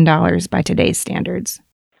 $30 million by today's standards.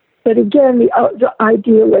 But again, the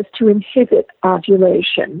idea was to inhibit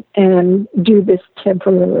ovulation and do this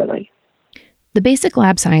temporarily. The basic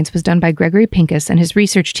lab science was done by Gregory Pincus and his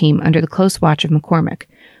research team under the close watch of McCormick,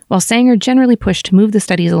 while Sanger generally pushed to move the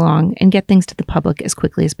studies along and get things to the public as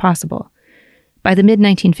quickly as possible. By the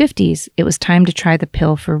mid-1950s, it was time to try the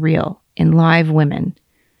pill for real, in live women.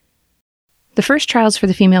 The first trials for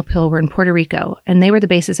the female pill were in Puerto Rico, and they were the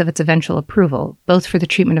basis of its eventual approval, both for the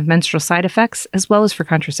treatment of menstrual side effects as well as for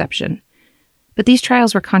contraception. But these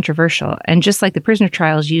trials were controversial, and just like the prisoner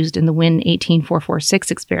trials used in the Wynne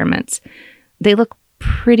 18446 experiments, they look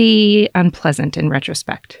pretty unpleasant in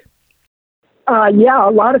retrospect. Yeah,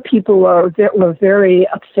 a lot of people were very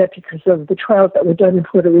upset because of the trials that were done in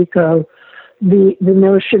Puerto Rico. The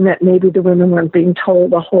notion that maybe the women weren't being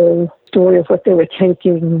told the whole story of what they were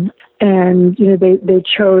taking. And, they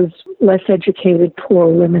chose less educated, poor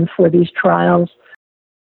women for these trials.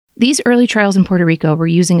 These early trials in Puerto Rico were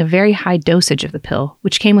using a very high dosage of the pill,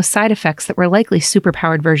 which came with side effects that were likely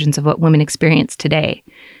superpowered versions of what women experience today.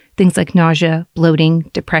 Things like nausea, bloating,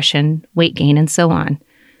 depression, weight gain, and so on.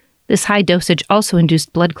 This high dosage also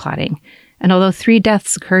induced blood clotting, and although 3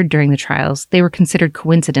 deaths occurred during the trials, they were considered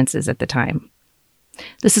coincidences at the time.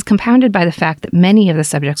 This is compounded by the fact that many of the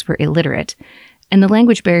subjects were illiterate, and the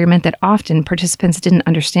language barrier meant that often participants didn't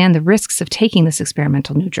understand the risks of taking this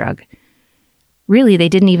experimental new drug. Really, they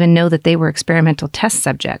didn't even know that they were experimental test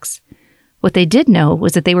subjects. What they did know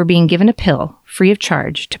was that they were being given a pill, free of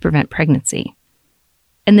charge, to prevent pregnancy.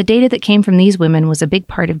 And the data that came from these women was a big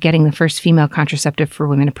part of getting the first female contraceptive for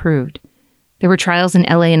women approved. There were trials in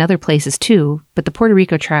LA and other places too, but the Puerto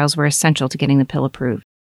Rico trials were essential to getting the pill approved.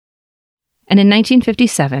 And in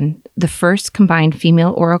 1957, the first combined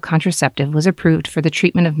female oral contraceptive was approved for the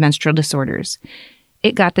treatment of menstrual disorders.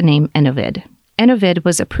 It got the name Enovid. Enovid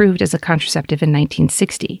was approved as a contraceptive in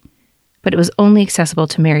 1960, but it was only accessible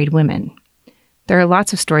to married women. There are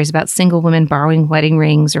lots of stories about single women borrowing wedding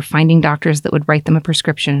rings or finding doctors that would write them a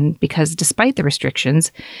prescription because, despite the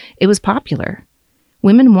restrictions, it was popular.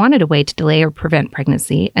 Women wanted a way to delay or prevent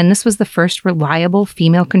pregnancy, and this was the first reliable,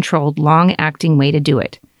 female-controlled, long-acting way to do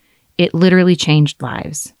it. It literally changed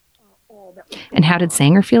lives. And how did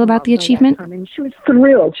Sanger feel about the achievement? She was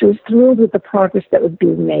thrilled. She was thrilled with the progress that was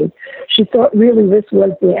being made. She thought really this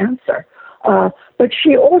was the answer. But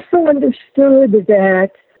she also understood that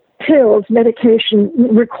pills, medication,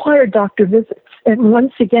 required doctor visits. And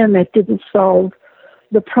once again, that didn't solve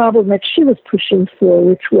the problem that she was pushing for,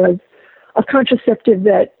 which was a contraceptive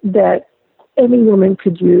that any woman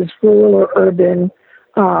could use, rural or urban,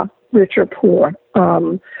 rich or poor.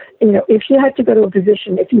 If you had to go to a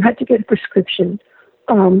physician, if you had to get a prescription,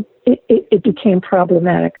 it became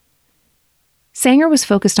problematic. Sanger was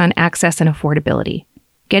focused on access and affordability,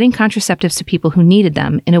 getting contraceptives to people who needed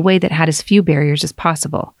them in a way that had as few barriers as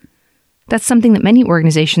possible. That's something that many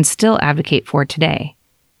organizations still advocate for today.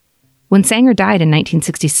 When Sanger died in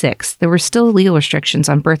 1966, there were still legal restrictions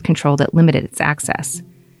on birth control that limited its access.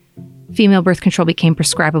 Female birth control became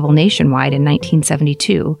prescribable nationwide in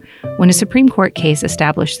 1972, when a Supreme Court case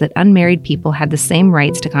established that unmarried people had the same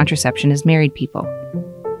rights to contraception as married people.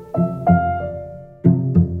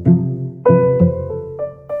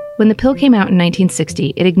 When the pill came out in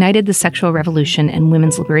 1960, it ignited the sexual revolution and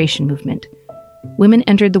women's liberation movement. Women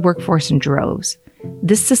entered the workforce in droves.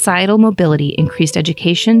 This societal mobility increased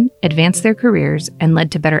education, advanced their careers, and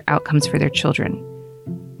led to better outcomes for their children.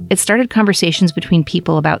 It started conversations between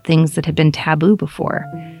people about things that had been taboo before: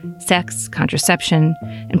 sex, contraception,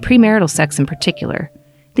 and premarital sex in particular.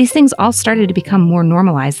 These things all started to become more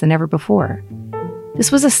normalized than ever before.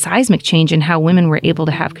 This was a seismic change in how women were able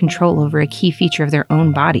to have control over a key feature of their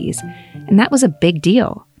own bodies, and that was a big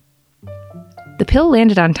deal. The pill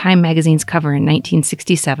landed on Time magazine's cover in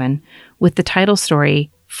 1967 with the title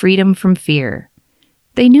story, "Freedom from Fear."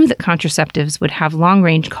 They knew that contraceptives would have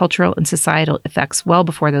long-range cultural and societal effects well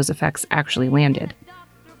before those effects actually landed.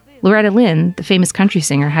 Loretta Lynn, the famous country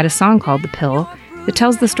singer, had a song called "The Pill" It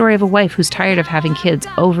tells the story of a wife who's tired of having kids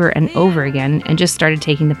over and over again and just started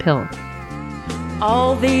taking the pill.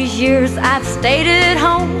 All these years I've stayed at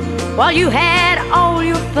home while you had all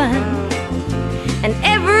your fun. And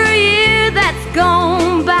every year that's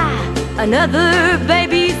gone by, another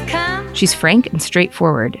baby's come. She's frank and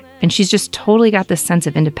straightforward, and she's just totally got this sense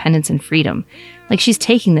of independence and freedom. Like she's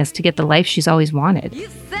taking this to get the life she's always wanted. You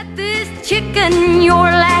set this chicken your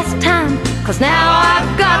last time, 'cause now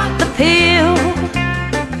I've got the pill.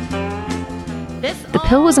 The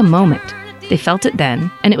pill was a moment. They felt it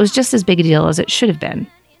then, and it was just as big a deal as it should have been.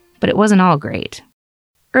 But it wasn't all great.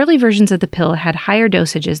 Early versions of the pill had higher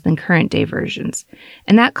dosages than current-day versions,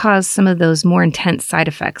 and that caused some of those more intense side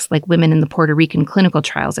effects like women in the Puerto Rican clinical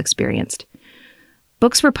trials experienced.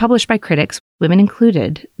 Books were published by critics, women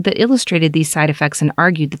included, that illustrated these side effects and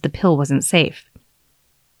argued that the pill wasn't safe.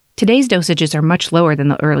 Today's dosages are much lower than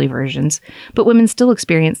the early versions, but women still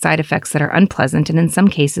experience side effects that are unpleasant and in some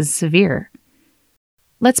cases severe.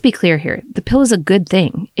 Let's be clear here. The pill is a good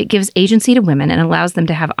thing. It gives agency to women and allows them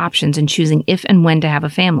to have options in choosing if and when to have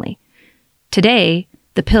a family. Today,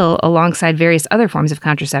 the pill, alongside various other forms of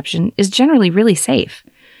contraception, is generally really safe.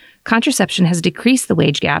 Contraception has decreased the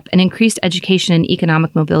wage gap and increased education and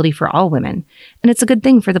economic mobility for all women, and it's a good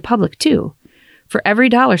thing for the public, too. For every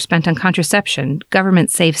dollar spent on contraception,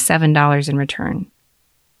 government saves $7 in return.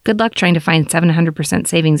 Good luck trying to find 700%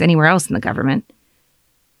 savings anywhere else in the government.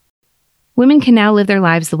 Women can now live their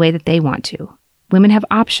lives the way that they want to. Women have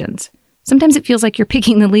options. Sometimes it feels like you're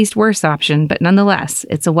picking the least worst option, but nonetheless,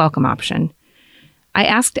 it's a welcome option. I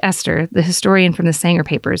asked Esther, the historian from the Sanger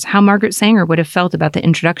Papers, how Margaret Sanger would have felt about the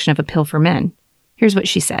introduction of a pill for men. Here's what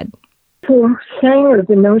she said. For Sanger,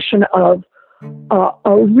 the notion of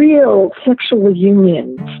a real sexual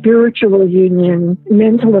union, spiritual union,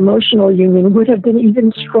 mental, emotional union would have been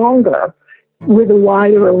even stronger with a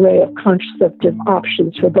wider array of contraceptive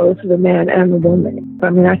options for both the man and the woman.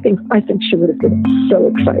 I mean, I think she would have been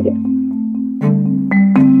so excited.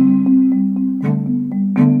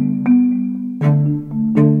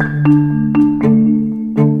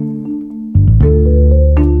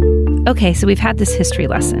 Okay, so we've had this history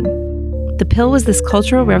lesson. The pill was this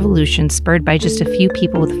cultural revolution spurred by just a few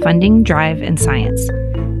people with funding, drive, and science.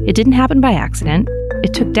 It didn't happen by accident.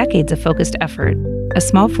 It took decades of focused effort, a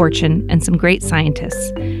small fortune, and some great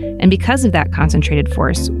scientists. And because of that concentrated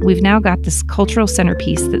force, we've now got this cultural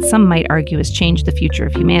centerpiece that some might argue has changed the future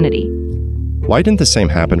of humanity. Why didn't the same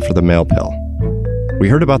happen for the male pill? We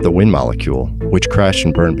heard about the Win molecule, which crashed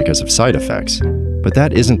and burned because of side effects, but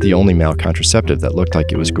that isn't the only male contraceptive that looked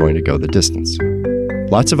like it was going to go the distance.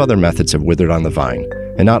 Lots of other methods have withered on the vine,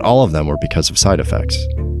 and not all of them were because of side effects.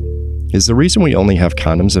 Is the reason we only have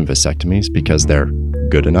condoms and vasectomies because they're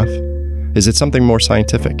good enough? Is it something more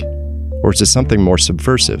scientific? Or is it something more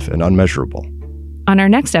subversive and unmeasurable? On our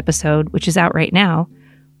next episode, which is out right now,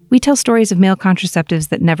 we tell stories of male contraceptives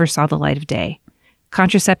that never saw the light of day.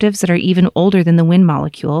 Contraceptives that are even older than the Win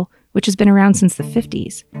molecule, which has been around since the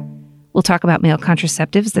 50s. We'll talk about male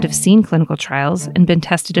contraceptives that have seen clinical trials and been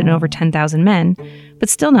tested in over 10,000 men, but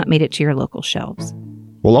still not made it to your local shelves.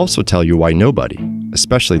 We'll also tell you why nobody,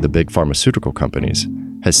 especially the big pharmaceutical companies,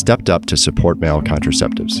 has stepped up to support male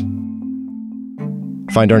contraceptives.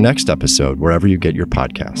 Find our next episode wherever you get your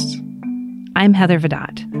podcasts. I'm Heather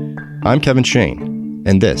Vidot. I'm Kevin Shane,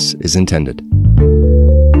 and this is Intended.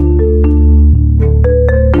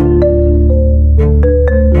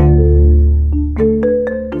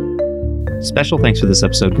 Special thanks for this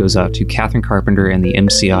episode goes out to Catherine Carpenter and the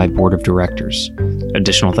MCI Board of Directors.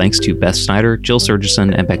 Additional thanks to Beth Snyder, Jill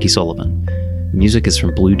Surgison, and Becky Sullivan. Music is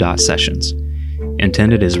from Blue Dot Sessions.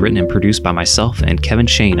 Intended is written and produced by myself and Kevin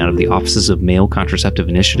Shane out of the offices of Male Contraceptive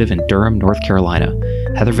Initiative in Durham, North Carolina.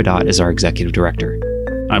 Heather Vidot is our executive director.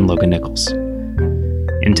 I'm Logan Nichols.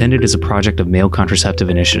 Intended is a project of Male Contraceptive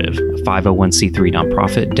Initiative, a 501c3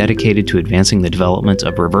 nonprofit dedicated to advancing the development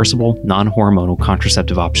of reversible, non-hormonal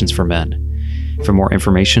contraceptive options for men. For more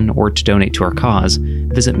information or to donate to our cause,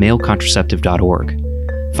 visit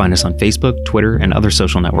malecontraceptive.org. Find us on Facebook, Twitter, and other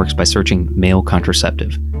social networks by searching Male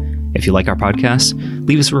Contraceptive. If you like our podcast,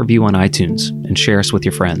 leave us a review on iTunes and share us with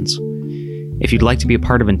your friends. If you'd like to be a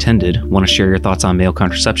part of Intended, want to share your thoughts on male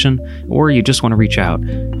contraception, or you just want to reach out,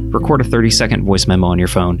 record a 30-second voice memo on your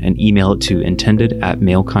phone and email it to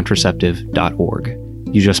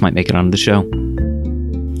intended@malecontraceptive.org. You just might make it onto the show.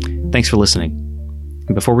 Thanks for listening.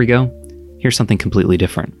 And before we go, here's something completely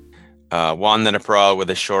different. One that a pro with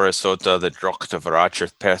a shore sota the drokta varacher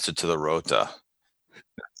persa to the rota.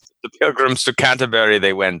 The pilgrims to Canterbury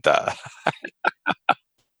they went.